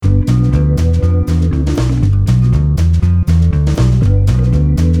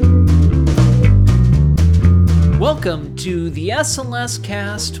to the SLS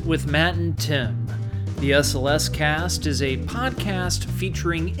Cast with Matt and Tim. The SLS Cast is a podcast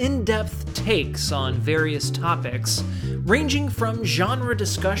featuring in-depth takes on various topics, ranging from genre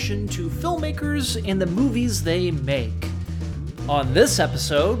discussion to filmmakers and the movies they make. On this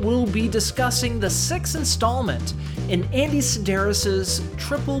episode, we'll be discussing the sixth installment in Andy Sedaris'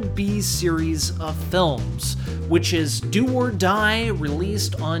 Triple B series of films, which is Do or Die,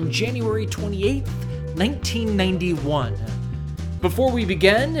 released on January 28th, 1991. Before we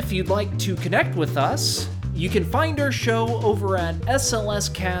begin, if you'd like to connect with us, you can find our show over at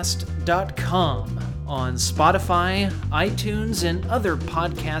slscast.com on Spotify, iTunes, and other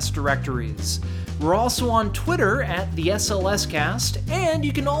podcast directories. We're also on Twitter at the SLScast, and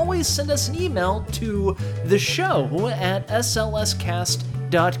you can always send us an email to the show at slscast.com.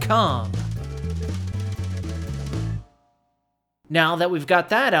 Now that we've got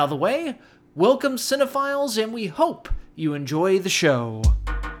that out of the way, welcome cinephiles, and we hope you enjoy the show.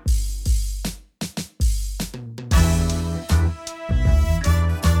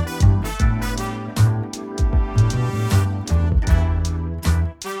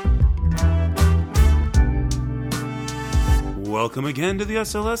 Welcome again to the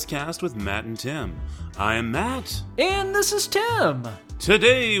SLS Cast with Matt and Tim. I am Matt. And this is Tim.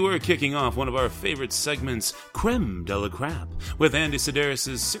 Today we're kicking off one of our favorite segments, Crème-De-La-Crap, with Andy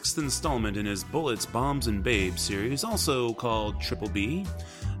Sedaris' sixth installment in his Bullets, Bombs, and Babes series, also called Triple B,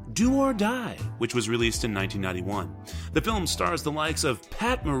 Do or Die, which was released in 1991. The film stars the likes of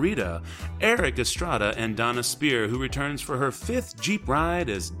Pat Morita, Eric Estrada, and Donna Spear, who returns for her fifth Jeep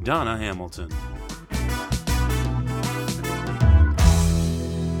ride as Donna Hamilton.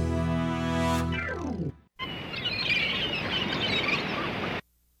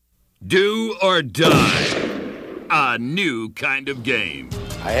 Do or Die, a new kind of game.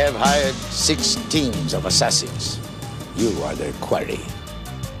 I have hired 6 teams of assassins. You are their quarry.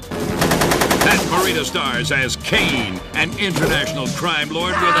 Pat Morita stars as Kane, an international crime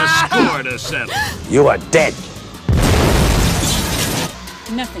lord with a score to settle. You are dead.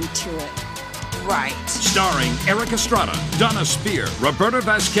 Nothing to it. Right. Starring Eric Estrada, Donna Spear, Roberta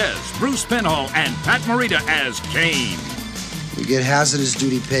Vasquez, Bruce Penhall, and Pat Morita as Kane. We get hazardous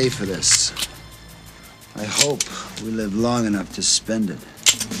duty pay for this. I hope we live long enough to spend it.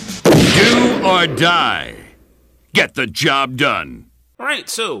 Do or Die. Get the job done. All right,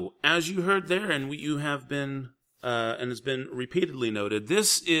 so as you heard there, and you have been, and has been repeatedly noted,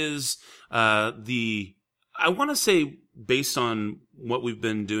 this is I want to say, based on what we've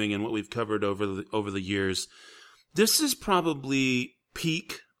been doing and what we've covered over the years, this is probably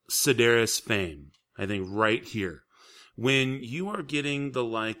peak Sedaris fame. I think right here. When you are getting the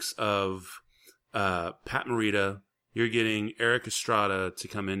likes of Pat Morita, you're getting Eric Estrada to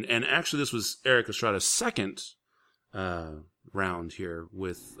come in, and actually this was Eric Estrada's second round here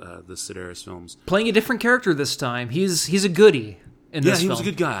with the Sedaris films. Playing a different character this time. He's a goodie in this film. Yeah, he was a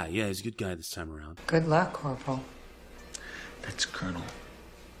good guy. Yeah, he's a good guy this time around. Good luck, Corporal. That's Colonel.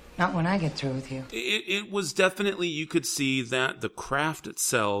 Not when I get through with you. It was definitely, you could see that the craft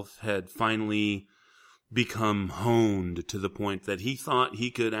itself had finally become honed to the point that he thought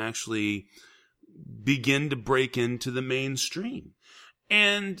he could actually begin to break into the mainstream.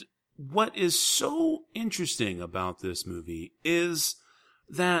 And what is so interesting about this movie is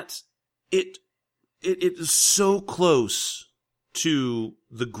that it is so close to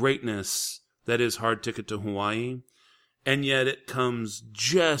the greatness that is Hard Ticket to Hawaii, and yet it comes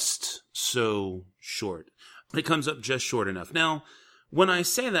just so short. It comes up just short enough. Now, when I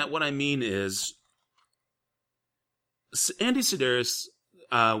say that, what I mean is Andy Sedaris,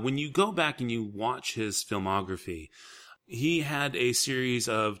 when you go back and you watch his filmography, he had a series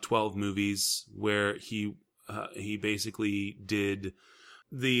of 12 movies where he basically did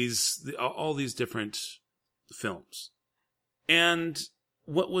all these different films. And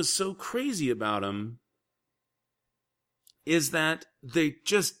what was so crazy about them is that they're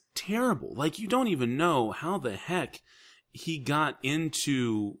just terrible. Like, you don't even know how the heck he got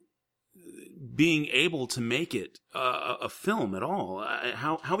into being able to make it a film at all.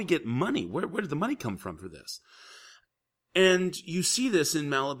 How we get money? Where did the money come from for this? And you see this in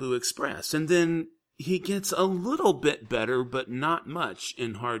Malibu Express, and then he gets a little bit better, but not much,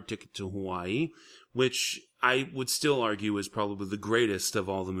 in Hard Ticket to Hawaii, which I would still argue is probably the greatest of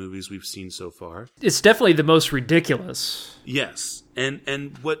all the movies we've seen so far. It's definitely the most ridiculous. Yes,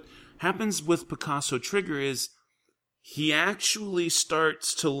 and what happens with Picasso Trigger is he actually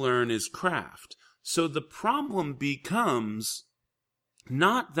starts to learn his craft. So the problem becomes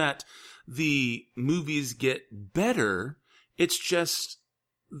not that the movies get better, it's just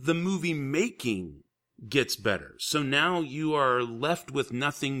the movie making gets better. So now you are left with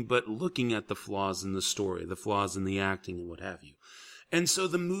nothing but looking at the flaws in the story, the flaws in the acting and what have you. And so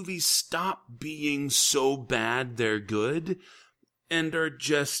the movies stop being so bad they're good and are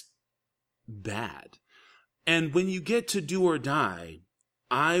just bad. And when you get to Do or Die,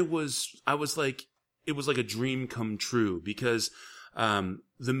 I was like, it was like a dream come true, because the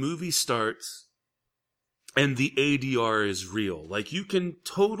movie starts and the ADR is real. Like, you can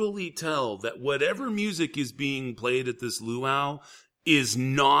totally tell that whatever music is being played at this luau is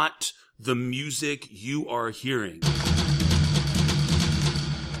not the music you are hearing.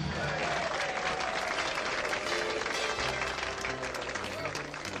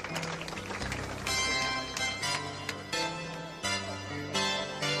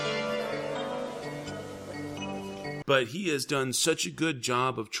 But he has done such a good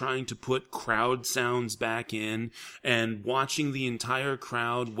job of trying to put crowd sounds back in, and watching the entire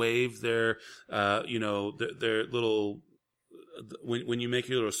crowd wave their, their little, when you make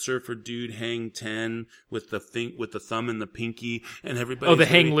your little surfer dude hang 10 with the thumb and the pinky, and everybody. Oh, the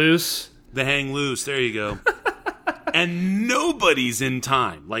hang loose. The hang loose. There you go. And nobody's in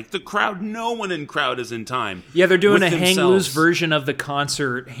time. Like, the crowd, no one in crowd is in time. Yeah, they're doing a hang loose version of the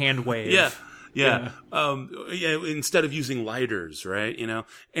concert hand wave. Yeah. Instead of using lighters, right?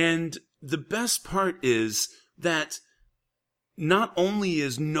 And the best part is that not only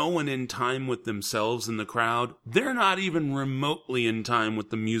is no one in time with themselves in the crowd, they're not even remotely in time with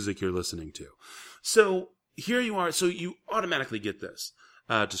the music you're listening to. So here you are. So you automatically get this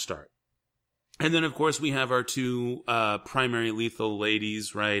to start. And then, of course, we have our two primary lethal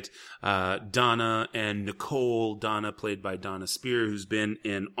ladies, right? Donna and Nicole. Donna, played by Donna Spear, who's been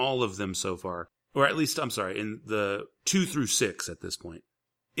in all of them so far. Or at least, I'm sorry, in the 2 through 6 at this point.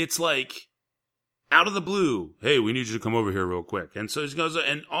 It's like, out of the blue, hey, we need you to come over here real quick. And so she goes,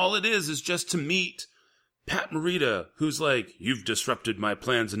 and all it is just to meet Pat Morita, who's like, you've disrupted my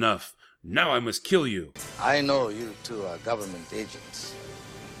plans enough. Now I must kill you. I know you two are government agents.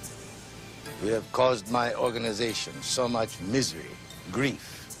 You have caused my organization so much misery,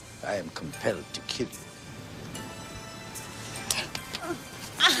 grief. I am compelled to kill you.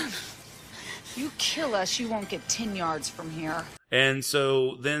 You kill us, you won't get 10 yards from here. And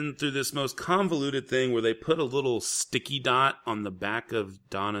so then through this most convoluted thing where they put a little sticky dot on the back of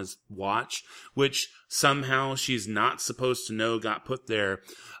Donna's watch, which somehow she's not supposed to know got put there,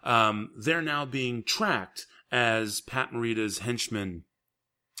 they're now being tracked as Pat Morita's henchman,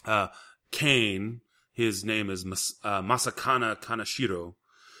 Kane. His name is Masakana Kanashiro.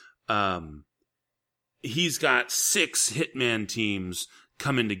 He's got 6 hitman teams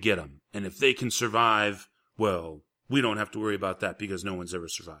coming to get him. And if they can survive, well, we don't have to worry about that because no one's ever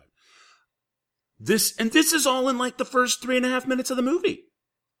survived. This is all in like the first 3.5 minutes of the movie.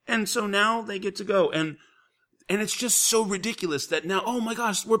 And so now they get to go. And it's just so ridiculous that now, oh my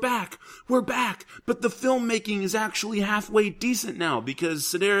gosh, we're back. But the filmmaking is actually halfway decent now, because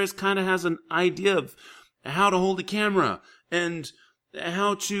Sedaris kind of has an idea of how to hold a camera and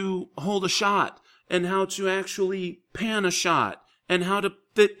how to hold a shot and how to actually pan a shot and how to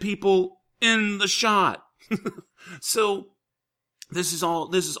fit people in the shot. So this is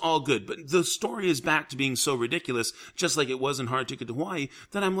all good, but the story is back to being so ridiculous, just like it was in Hard Ticket to Hawaii,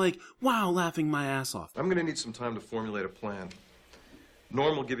 that I'm like, wow, laughing my ass off. I'm going to need some time to formulate a plan.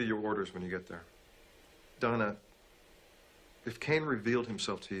 Norm will give you your orders when you get there. Donna, if Kane revealed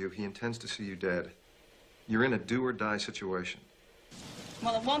himself to you, he intends to see you dead. You're in a do-or-die situation.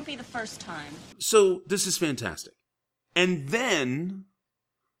 Well, it won't be the first time. So this is fantastic. And then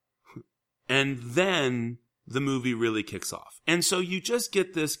the movie really kicks off. And so you just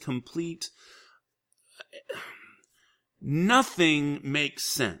get this complete, nothing makes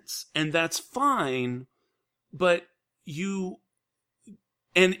sense. And that's fine, but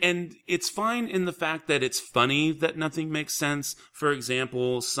and it's fine in the fact that it's funny that nothing makes sense. For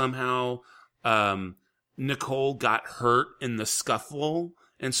example, somehow Nicole got hurt in the scuffle,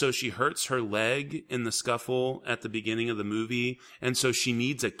 and so she hurts her leg in the scuffle at the beginning of the movie, and so she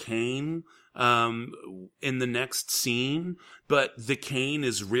needs a cane in the next scene, but the cane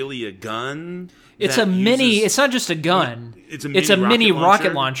is really a gun. It's not just a gun. It's a mini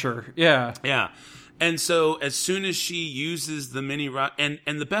rocket launcher. Yeah. Yeah. And so as soon as she uses the mini rocket,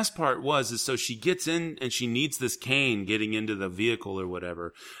 and the best part is so she gets in and she needs this cane getting into the vehicle or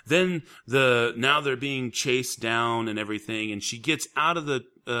whatever. Then now they're being chased down and everything, and she gets out of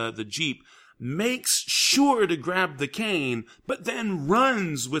the Jeep, makes sure to grab the cane, but then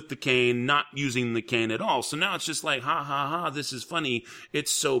runs with the cane, not using the cane at all. So now it's just like, ha ha ha, this is funny.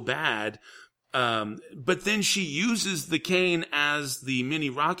 It's so bad. But then she uses the cane as the mini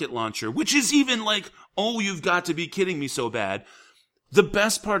rocket launcher, which is even like, oh, you've got to be kidding me so bad. The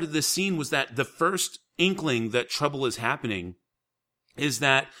best part of this scene was that the first inkling that trouble is happening is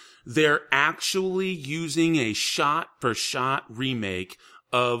that they're actually using a shot-for-shot remake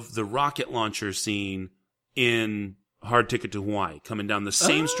of the rocket launcher scene in Hard Ticket to Hawaii, coming down the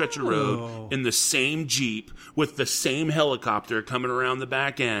same stretch of road in the same Jeep with the same helicopter coming around the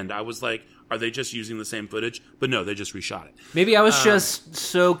back end. I was like, are they just using the same footage? But no, they just reshot it. Maybe I was just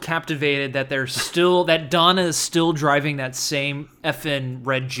so captivated that that Donna is still driving that same effing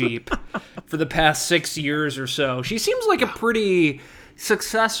red Jeep for the past 6 years or so. She seems like a pretty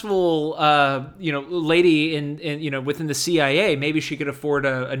successful, lady in within the CIA. Maybe she could afford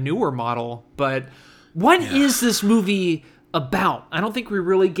a newer model. But what is this movie about? I don't think we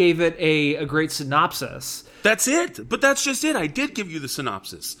really gave it a great synopsis. That's it. But that's just it. I did give you the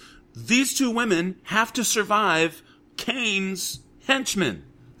synopsis. These two women have to survive Kane's henchmen.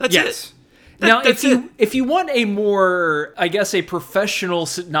 That's it. Now, if you want a more, I guess, a professional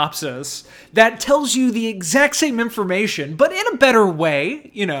synopsis that tells you the exact same information, but in a better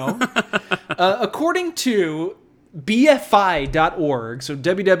way, according to BFI.org, so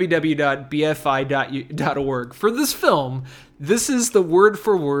www.bfi.org, for this film, this is the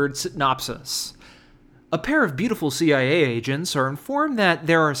word-for-word synopsis. A pair of beautiful CIA agents are informed that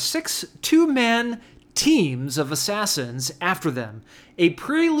there are 6 two-man teams of assassins after them, a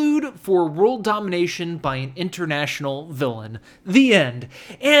prelude for world domination by an international villain. The end.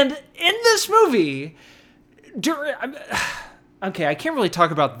 And in this movie, okay, I can't really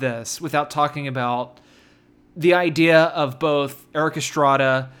talk about this without talking about the idea of both Eric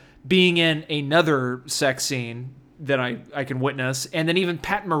Estrada being in another sex scene that I can witness, and then even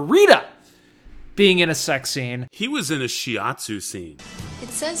Pat Morita being in a sex scene. He was in a shiatsu scene. It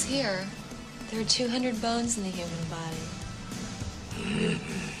says here there are 200 bones in the human body.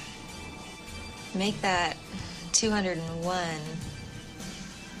 Make that 201.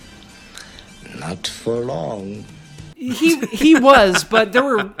 Not for long. He was, but there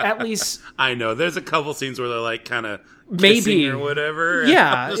were at least... I know. There's a couple scenes where they're like kind of maybe or whatever.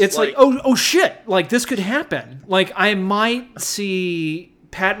 Yeah, it's like oh shit, like this could happen. Like I might see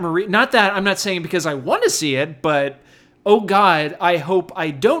Pat Morita. Not that I'm not saying because I want to see it, but oh God, I hope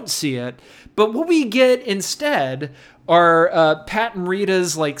I don't see it. But what we get instead are Pat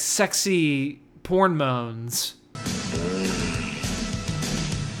Morita's like sexy porn moans.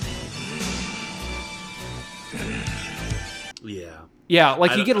 Yeah,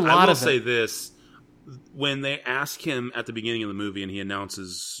 like you get a lot of it. I will say this. When they ask him at the beginning of the movie and he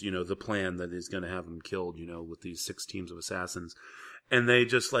announces, the plan that he's going to have him killed, with these 6 teams of assassins, and they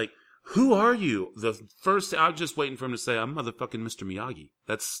just like, who are you? The first, I was just waiting for him to say, I'm motherfucking Mr. Miyagi.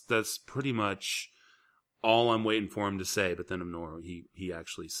 That's pretty much all I'm waiting for him to say. But then he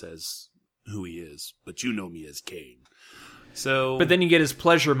actually says who he is. But you know me as Kane. So, but then you get his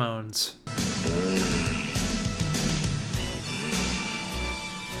pleasure moans.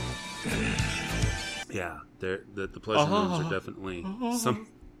 Yeah, the pleasure moons are definitely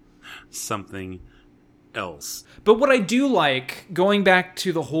something else. But what I do like, going back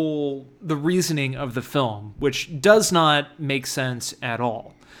to the reasoning of the film, which does not make sense at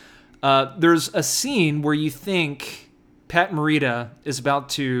all. There's a scene where you think Pat Morita is about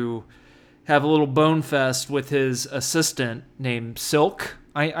to have a little bone fest with his assistant named Silk,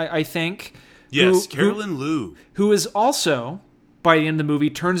 I think. Yes, Carolyn Liu. Who is also, by the end of the movie,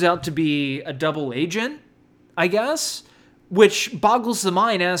 turns out to be a double agent, I guess, which boggles the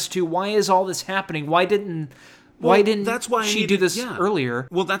mind as to why is all this happening? Why didn't she do this earlier?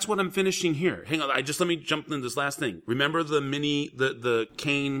 Well, that's what I'm finishing here. Hang on, let me jump into this last thing. Remember the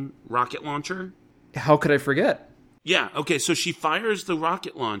Kane rocket launcher? How could I forget? Yeah, okay, so she fires the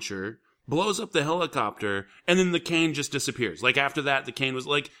rocket launcher, blows up the helicopter, and then the Kane just disappears. Like, after that, the Kane was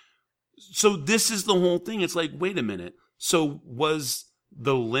like... So this is the whole thing. It's like, wait a minute. So was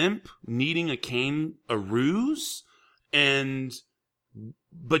the limp needing a cane a ruse?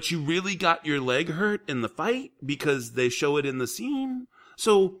 But you really got your leg hurt in the fight because they show it in the scene?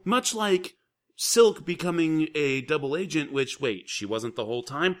 So much like Silk becoming a double agent, which, wait, she wasn't the whole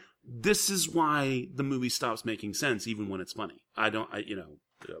time? This is why the movie stops making sense even when it's funny.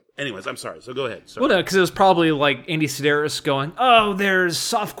 Anyways, I'm sorry. So go ahead. Sorry. Well, no, because it was probably like Andy Sedaris going, "Oh, there's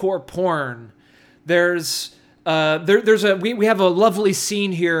softcore porn. There's we have a lovely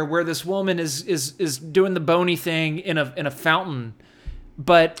scene here where this woman is doing the bony thing in a fountain,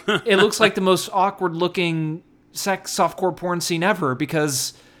 but it looks like the most awkward looking softcore porn scene ever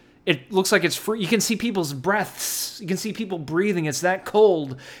because It looks like it's free. You can see people's breaths. You can see people breathing. It's that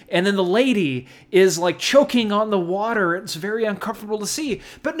cold. And then the lady is like choking on the water. It's very uncomfortable to see.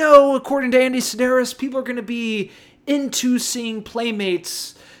 But no, according to Andy Sedaris, people are going to be into seeing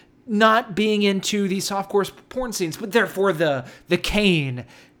playmates, not being into these softcore porn scenes, but therefore the cane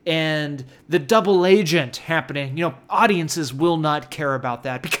and the double agent happening. You know, audiences will not care about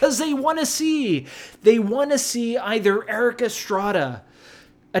that because they want to see either Eric Estrada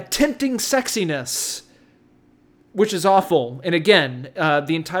attempting sexiness, which is awful. And again,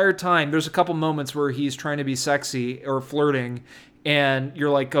 the entire time, there's a couple moments where he's trying to be sexy or flirting, and you're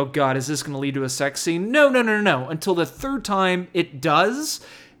like, oh God, is this going to lead to a sex scene? No. Until the third time it does,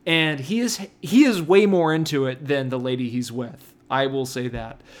 and he is way more into it than the lady he's with. I will say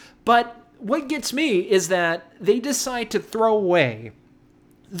that. But what gets me is that they decide to throw away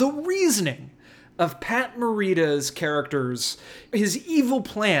the reasoning of Pat Morita's characters, his evil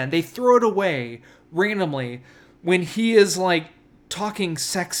plan. They throw it away randomly when he is like talking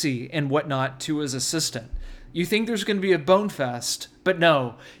sexy and whatnot to his assistant. You think there's going to be a bone fest, but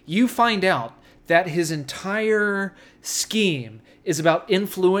no. You find out that his entire scheme is about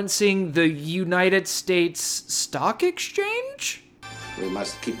influencing the United States Stock Exchange? We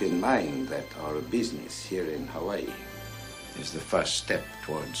must keep in mind that our business here in Hawaii is the first step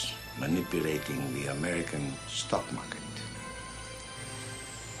towards manipulating the American stock market.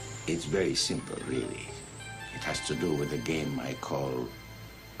 It's very simple, really. It has to do with a game I call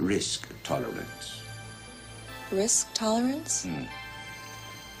risk tolerance. Risk tolerance?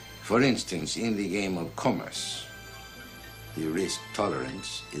 For instance, in the game of commerce, the risk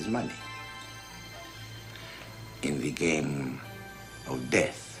tolerance is money. In the game of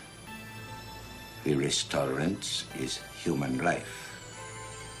death, the risk tolerance is human life.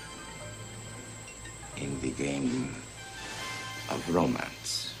 In the game of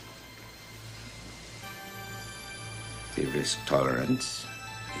romance, the risk tolerance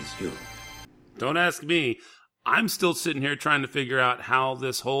is you. Don't ask me. I'm still sitting here trying to figure out how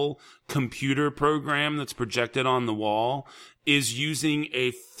this whole computer program that's projected on the wall is using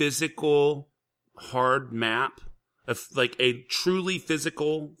a physical hard map, like a truly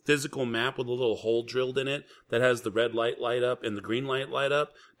physical map with a little hole drilled in it that has the red light up and the green light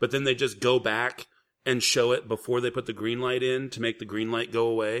up, but then they just go back and show it before they put the green light in to make the green light go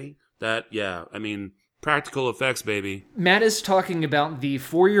away. Practical effects, baby. Matt is talking about the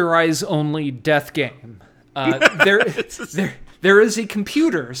For Your Eyes Only death game. There is a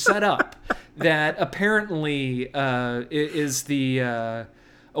computer set up that apparently is the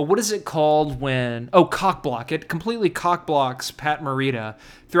what is it called when cockblock. It completely cockblocks Pat Morita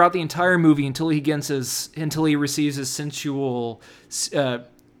throughout the entire movie until he receives his sensual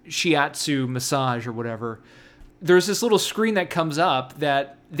shiatsu massage or whatever. There's this little screen that comes up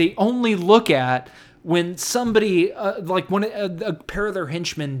that they only look at when somebody when a pair of their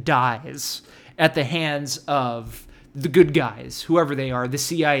henchmen dies at the hands of the good guys, whoever they are, the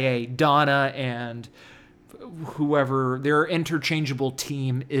CIA, Donna, and whoever their interchangeable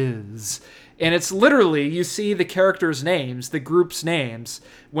team is. And it's literally, you see the characters' names, the group's names,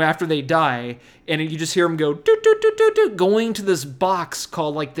 after they die, and you just hear them go, doo, doo, doo, doo, doo, going to this box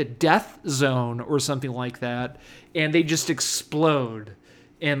called like the Death Zone or something like that, and they just explode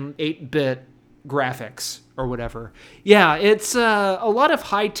in 8-bit graphics or whatever. Yeah, it's a lot of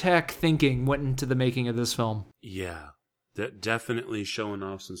high-tech thinking went into the making of this film. Yeah, definitely showing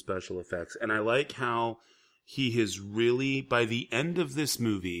off some special effects. And I like how he has really, by the end of this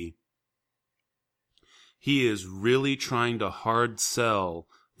movie, he is really trying to hard sell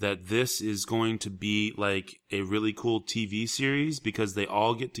that this is going to be like a really cool TV series because they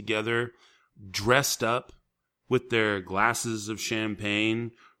all get together dressed up with their glasses of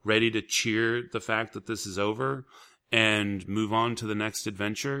champagne, ready to cheer the fact that this is over and move on to the next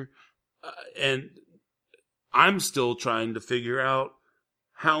adventure. And I'm still trying to figure out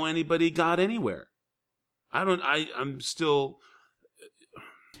how anybody got anywhere. I'm still...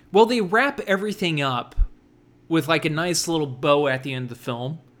 Well, they wrap everything up with like a nice little bow at the end of the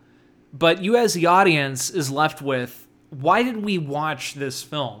film. But you as the audience is left with, why did we watch this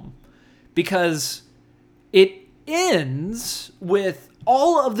film? Because it ends with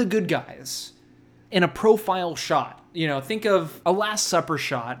all of the good guys in a profile shot. You know, think of a Last Supper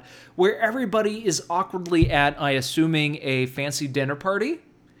shot where everybody is awkwardly at, I assuming, a fancy dinner party.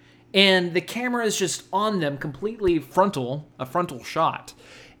 And the camera is just on them, completely a frontal shot.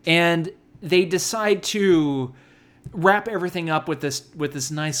 And they decide to wrap everything up with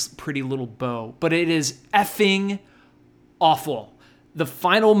this nice, pretty little bow. But it is effing awful. The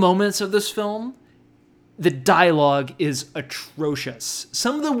final moments of this film, the dialogue is atrocious.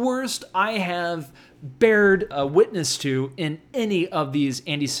 Some of the worst I have bared witness to in any of these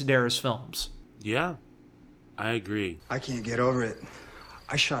Andy Sedaris films. Yeah, I agree. I can't get over it.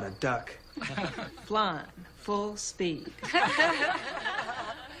 I shot a duck. Flying, full speed.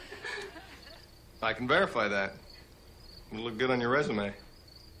 I can verify that. It'll look good on your resume.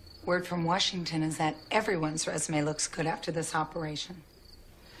 Word from Washington is that everyone's resume looks good after this operation.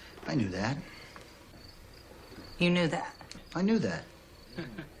 I knew that. You knew that. I knew that.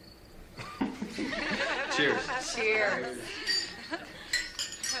 Cheers. Cheers.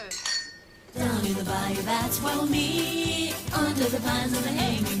 Down in the bayou, that's where we'll meet, under the pines of the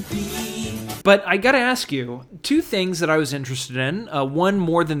hanging tree. But I gotta ask you, two things that I was interested in, one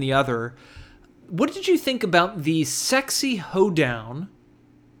more than the other. What did you think about the sexy hoedown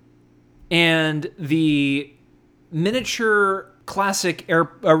and the miniature classic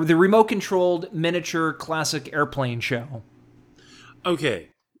the remote-controlled miniature classic airplane show?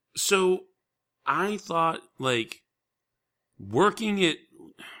 Okay, so I thought, like, working it...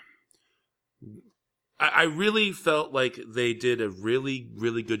 I really felt like they did a really,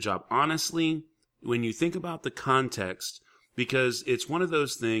 really good job. Honestly, when you think about the context, because it's one of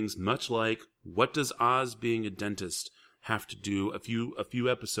those things, much like, what does Oz being a dentist have to do? A few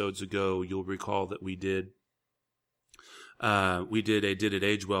episodes ago, you'll recall that we did a Did It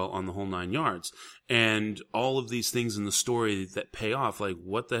Age Well on the whole 9 yards. And all of these things in the story that pay off, like,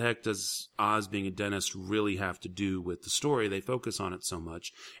 what the heck does Oz being a dentist really have to do with the story? They focus on it so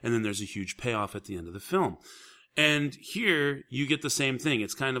much. And then there's a huge payoff at the end of the film. And here, you get the same thing.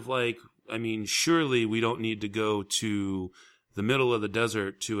 It's kind of like, I mean, surely we don't need to go to the middle of the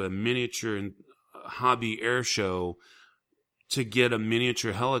desert to a miniature and hobby air show to get a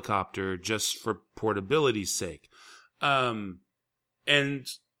miniature helicopter just for portability's sake. And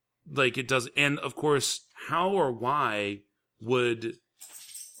like it does, and of course, how or why would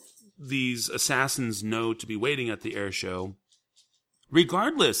these assassins know to be waiting at the air show,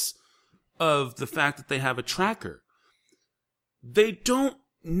 regardless of the fact that they have a tracker? They don't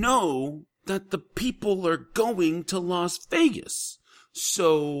know that the people are going to Las Vegas.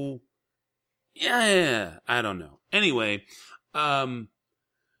 So, yeah, I don't know. Anyway,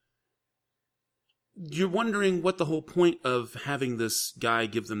 you're wondering what the whole point of having this guy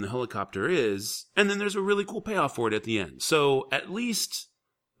give them the helicopter is, and then there's a really cool payoff for it at the end. So at least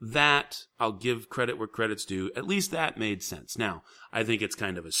that, I'll give credit where credit's due, at least that made sense. Now, I think it's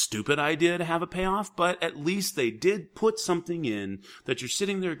kind of a stupid idea to have a payoff, but at least they did put something in that you're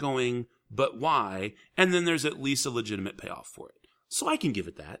sitting there going, but why? And then there's at least a legitimate payoff for it. So I can give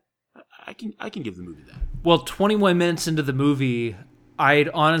it that. I can give the movie that. Well, 21 minutes into the movie, I'd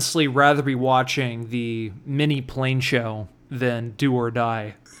honestly rather be watching the mini plane show than Do or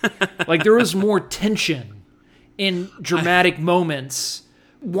Die. Like, there was more tension in dramatic moments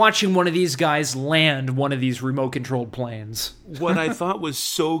watching one of these guys land one of these remote-controlled planes. What I thought was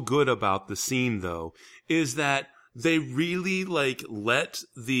so good about the scene, though, is that they really, like, let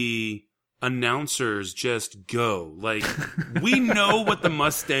the announcers just go. Like, we know what the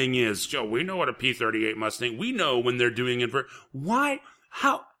Mustang is. Joe, we know what a P-38 Mustang. We know when they're doing it. Why?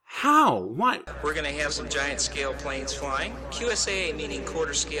 How? Why? We're going to have some giant scale planes flying. QSAA, meaning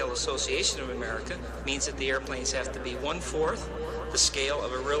Quarter Scale Association of America, means that the airplanes have to be 1/4 the scale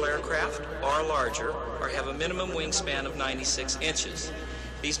of a real aircraft or larger, or have a minimum wingspan of 96 inches.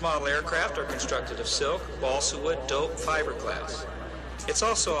 These model aircraft are constructed of silk, balsa wood, dope, fiberglass. It's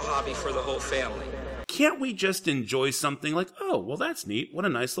also a hobby for the whole family. Can't we just enjoy something like, oh, well, that's neat. What a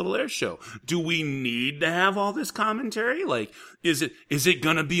nice little air show. Do we need to have all this commentary? Like, is it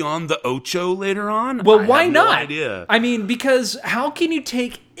going to be on the Ocho later on? Well, why not? No idea. I mean, because how can you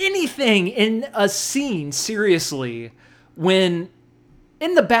take anything in a scene seriously when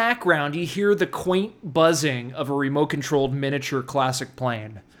in the background you hear the quaint buzzing of a remote-controlled miniature classic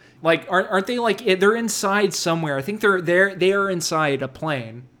plane? Like, aren't they like, they're inside somewhere. I think they are inside a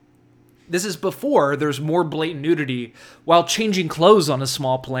plane. This is before there's more blatant nudity while changing clothes on a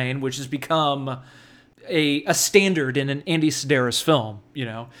small plane, which has become a standard in an Andy Sedaris film, you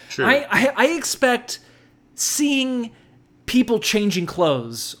know? Sure. I expect seeing people changing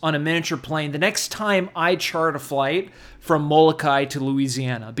clothes on a miniature plane the next time I chart a flight from Molokai to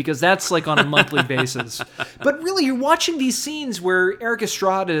Louisiana, because that's like on a monthly basis. But really, you're watching these scenes where Eric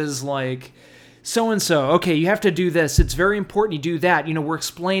Estrada is like, so-and-so, okay, you have to do this. It's very important you do that. You know, we're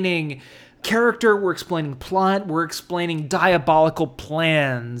explaining character, we're explaining plot, we're explaining diabolical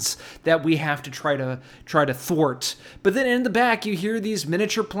plans that we have to try to thwart. But then in the back, you hear these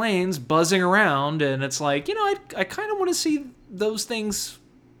miniature planes buzzing around, and it's like, you know, I kind of want to see those things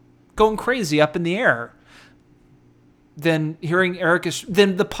going crazy up in the air. than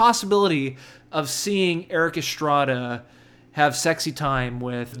the possibility of seeing Eric Estrada have sexy time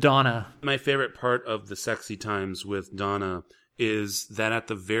with Donna. My favorite part of the sexy times with Donna is that at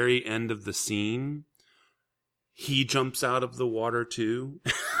the very end of the scene, he jumps out of the water too.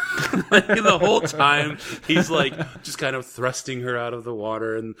 Like, the whole time he's like just kind of thrusting her out of the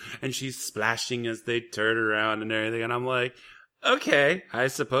water, and she's splashing as they turn around and everything. And I'm like, okay, I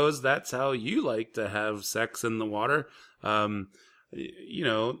suppose that's how you like to have sex in the water. You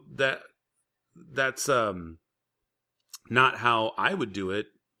know, that's not how I would do it,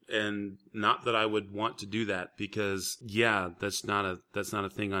 and not that I would want to do that, because that's not a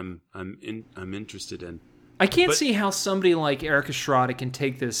thing I'm interested in. I can't see how somebody like Eric Estrada can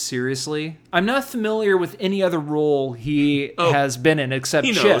take this seriously. I'm not familiar with any other role he has been in except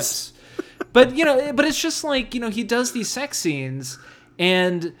Chips. But it's just like, he does these sex scenes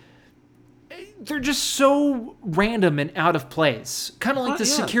and they're just so random and out of place. Kind of like the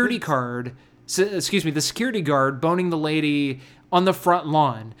security guard boning the lady on the front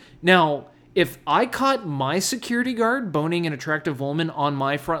lawn. Now, if I caught my security guard boning an attractive woman on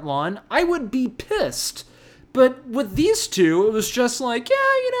my front lawn, I would be pissed. But with these two, it was just like,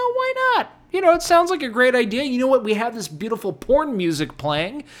 why not? It sounds like a great idea. You know what? We have this beautiful porn music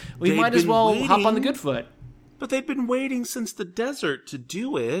playing. We might as well hop on the good foot. But they'd been waiting since the desert to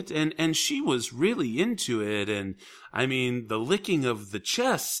do it, and she was really into it. And, I mean, the licking of the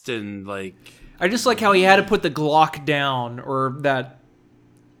chest and, like... I just like how he had to put the Glock down, or that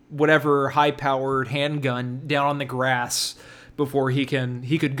whatever high-powered handgun down on the grass before he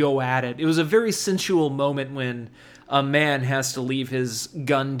could go at it. It was a very sensual moment when a man has to leave his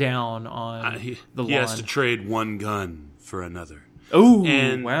gun down on the lawn. He has to trade one gun for another. Oh,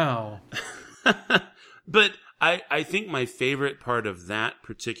 wow. But I think my favorite part of that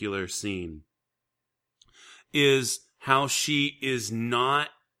particular scene is how she is not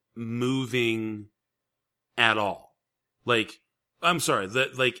moving at all. Like, I'm sorry,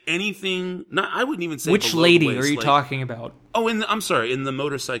 anything, I wouldn't even say which lady are you talking about? Oh, in the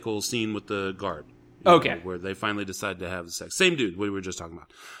motorcycle scene with the guard. Okay. Where they finally decide to have sex. Same dude we were just talking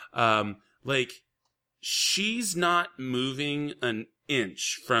about. She's not moving an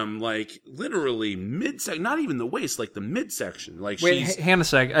inch from, literally midsection, not even the waist, the midsection. Wait, hang on a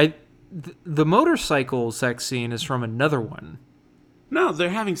sec. The motorcycle sex scene is from another one. No, they're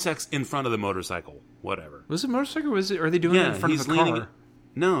having sex in front of the motorcycle. Whatever. Was it motorcycle? Are they doing it in front of a car?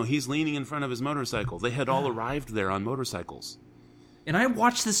 No, he's leaning in front of his motorcycle. They had all arrived there on motorcycles. And I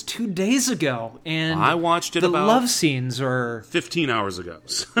watched this 2 days ago, and I watched it the about love scenes are 15 hours ago.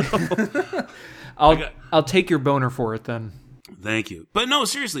 So. I'll take your boner for it then. Thank you. But no,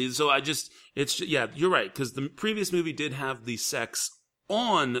 seriously. So you're right, because the previous movie did have the sex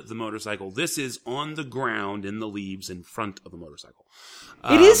on the motorcycle. This is on the ground in the leaves in front of the motorcycle.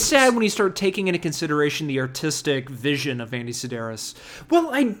 It is sad when you start taking into consideration the artistic vision of Andy Sedaris.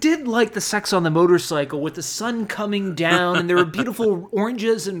 Well, I did like the sex on the motorcycle with the sun coming down and there were beautiful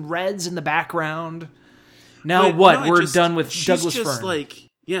oranges and reds in the background. Now we're done with Douglas Fern.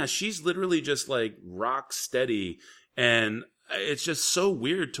 She's literally just rock steady, and it's just so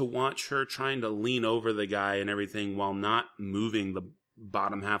weird to watch her trying to lean over the guy and everything while not moving the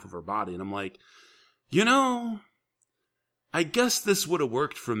bottom half of her body. And I'm like, I guess this would have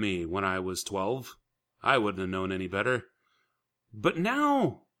worked for me when I was 12. I wouldn't have known any better. But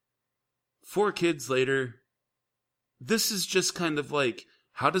now, 4 kids later, this is just kind of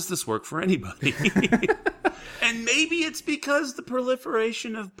how does this work for anybody? And maybe it's because the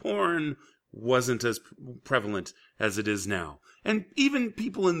proliferation of porn wasn't as prevalent as it is now. And even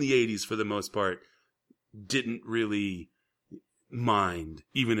people in the 80s, for the most part, didn't really mind,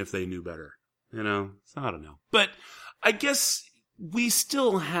 even if they knew better. So I don't know. But I guess we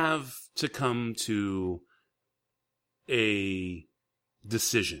still have to come to a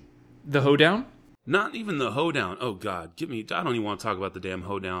decision. The hoedown? Not even the hoedown. Oh, God. I don't even want to talk about the damn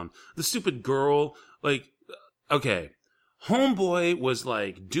hoedown. The stupid girl, okay. Homeboy was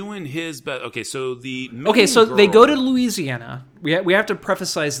doing his best. Okay, so the main so girl, they go to Louisiana. We have to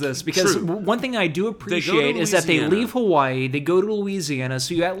preface this because one thing I do appreciate is that they leave Hawaii, they go to Louisiana,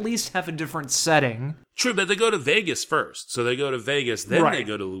 so you at least have a different setting. True, but they go to Vegas first. So they go to Vegas, then they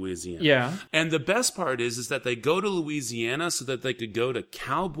go to Louisiana. Yeah. And the best part is that they go to Louisiana so that they could go to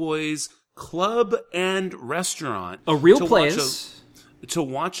Cowboys Club and Restaurant. A real place. To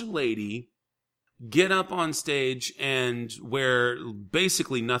watch a lady get up on stage and wear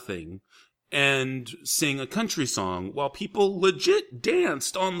basically nothing and sing a country song while people legit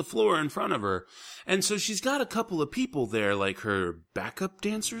danced on the floor in front of her. And so she's got a couple of people there, like her backup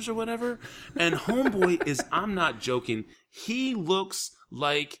dancers or whatever. And homeboy is, I'm not joking, he looks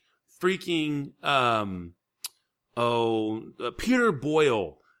like freaking, Peter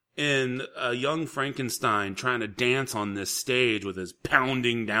Boyle in Young Frankenstein trying to dance on this stage with his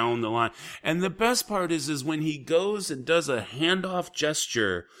pounding down the line. And the best part is when he goes and does a handoff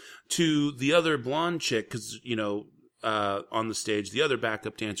gesture to the other blonde chick, because, on the stage, the other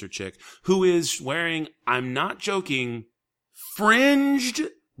backup dancer chick, who is wearing, I'm not joking, fringed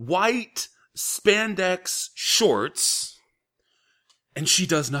white spandex shorts, and she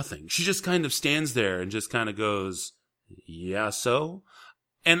does nothing. She just kind of stands there and just kind of goes, yeah, so?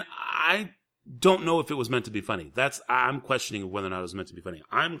 And I don't know if it was meant to be funny. I'm questioning whether or not it was meant to be funny.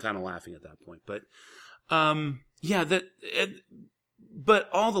 I'm kind of laughing at that point. But, but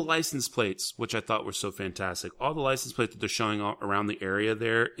all the license plates, which I thought were so fantastic, all the license plates that they're showing around the area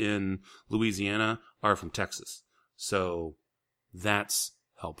there in Louisiana are from Texas. So that's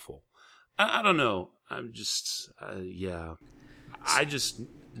helpful. I don't know. I'm just, I just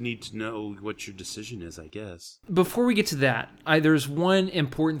need to know what your decision is, I guess. Before we get to that, there's one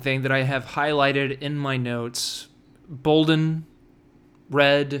important thing that I have highlighted in my notes, bolden,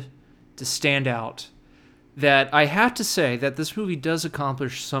 red, to stand out, that I have to say that this movie does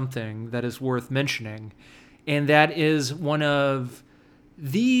accomplish something that is worth mentioning, and that is one of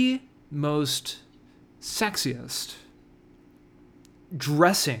the most sexiest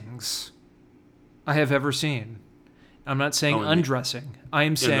dressings I have ever seen. I'm not saying undressing. I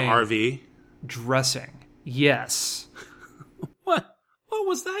am saying... In the RV? Dressing. Yes. What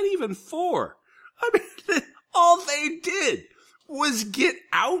was that even for? I mean, all they did was get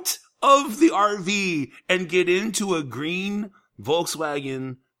out of the RV and get into a green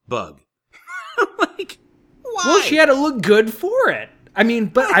Volkswagen Bug. Like, why? Well, she had to look good for it.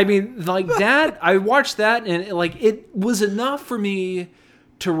 Like that, I watched that and it was enough for me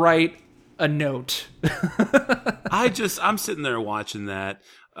to write a note. I'm sitting there watching that.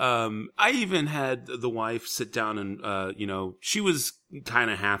 I even had the wife sit down and, she was kind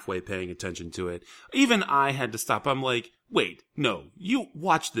of halfway paying attention to it. Even I had to stop. I'm like, wait, no, you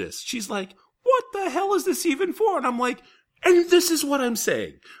watch this. She's like, what the hell is this even for? And I'm like, and this is what I'm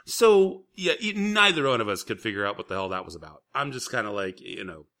saying. So, yeah, neither one of us could figure out what the hell that was about. I'm just kind of like,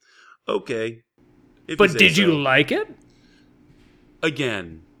 okay. But did you like it?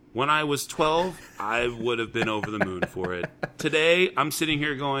 Again, when I was 12, I would have been over the moon for it. Today, I'm sitting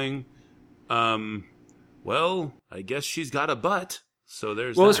here going, well, I guess she's got a butt. So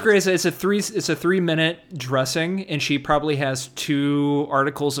there's Well, it's great. It's a 3-minute dressing, and she probably has 2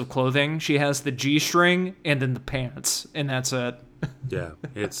 articles of clothing. She has the G-string and then the pants, and that's it. Yeah,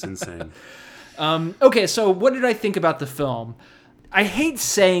 it's insane. Okay, so what did I think about the film? I hate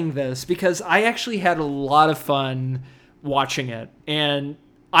saying this because I actually had a lot of fun watching it, and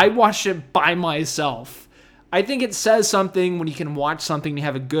I watched it by myself. I think it says something when you can watch something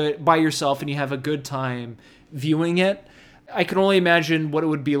by yourself and you have a good time viewing it. I can only imagine what it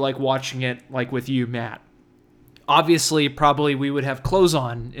would be like watching it like with you, Matt. Obviously, probably we would have clothes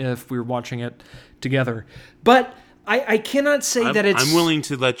on if we were watching it together. But I cannot say that it's... I'm willing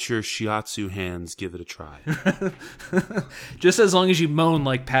to let your shiatsu hands give it a try. Just as long as you moan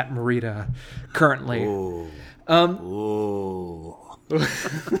like Pat Morita currently.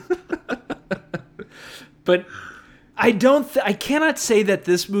 But I cannot say that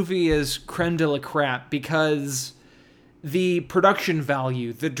this movie is Crème-De-La-Crap because the production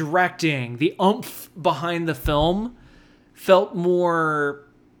value, the directing, the oomph behind the film felt more,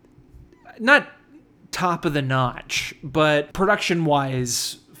 not top of the notch, but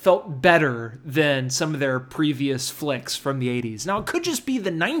production-wise felt better than some of their previous flicks from the 80s. Now, it could just be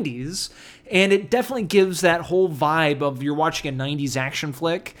the 90s, and it definitely gives that whole vibe of you're watching a 90s action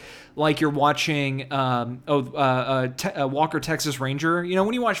flick, like you're watching Walker, Texas Ranger. You know,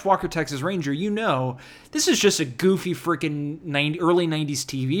 when you watch Walker, Texas Ranger, you know this is just a goofy freaking early 90s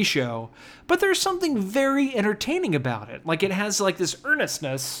TV show, but there's something very entertaining about it. Like, it has like this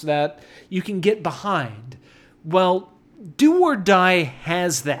earnestness that you can get behind. Well, Do or Die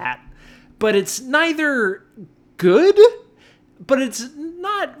has that, but it's neither good, but it's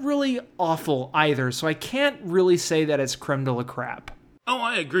not really awful either, so I can't really say that it's creme de la crap. Oh,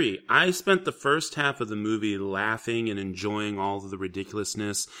 I agree. I spent the first half of the movie laughing and enjoying all of the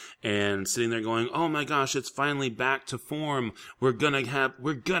ridiculousness and sitting there going, "Oh my gosh, it's finally back to form. We're gonna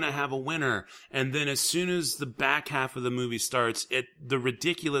have a winner." And then as soon as the back half of the movie starts, the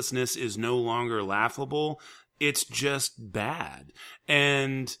ridiculousness is no longer laughable. It's just bad.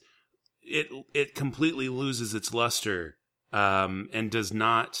 And it completely loses its luster, and does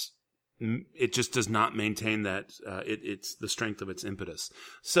not. It just does not maintain that it's the strength of its impetus.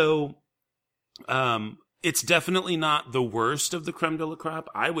 So, it's definitely not the worst of the Crème-De-La-Crap.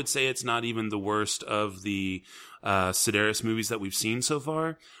 I would say it's not even the worst of the Sedaris movies that we've seen so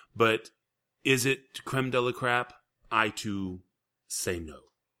far. But is it Crème-De-La-Crap? I too say no.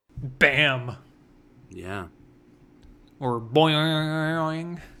 Bam. Yeah. Or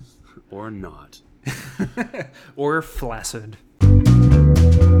boing. Or not. Or flaccid.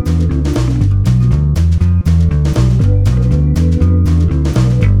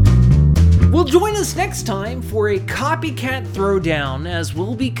 Well, join us next time for a copycat throwdown as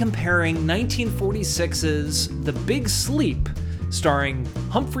we'll be comparing 1946's The Big Sleep, starring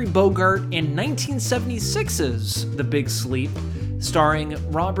Humphrey Bogart, and 1976's The Big Sleep,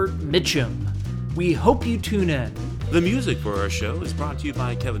 starring Robert Mitchum. We hope you tune in. The music for our show is brought to you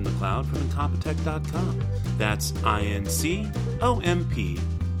by Kevin MacLeod from Incompetech.com. That's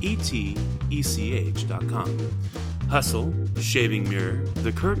INCOMPETECH.com. Hustle, Shaving Mirror,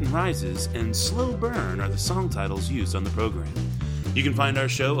 The Curtain Rises, and Slow Burn are the song titles used on the program. You can find our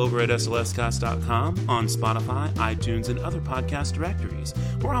show over at slscast.com, on Spotify, iTunes, and other podcast directories.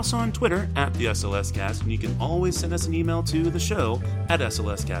 We're also on Twitter at the SLScast, and you can always send us an email to the show at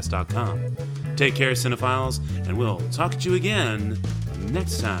slscast.com. Take care, cinephiles, and we'll talk to you again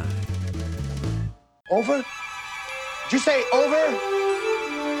next time. Over? Did you say over?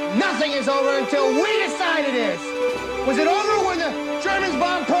 Nothing is over until we decide it is. Was it over when the Germans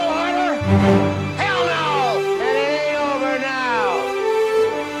bombed Pearl Harbor? Hell no! And it ain't over now.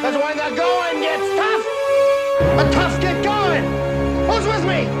 Because when the going gets tough, the toughs get going. Who's with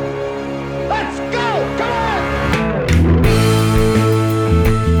me? Let's go! Come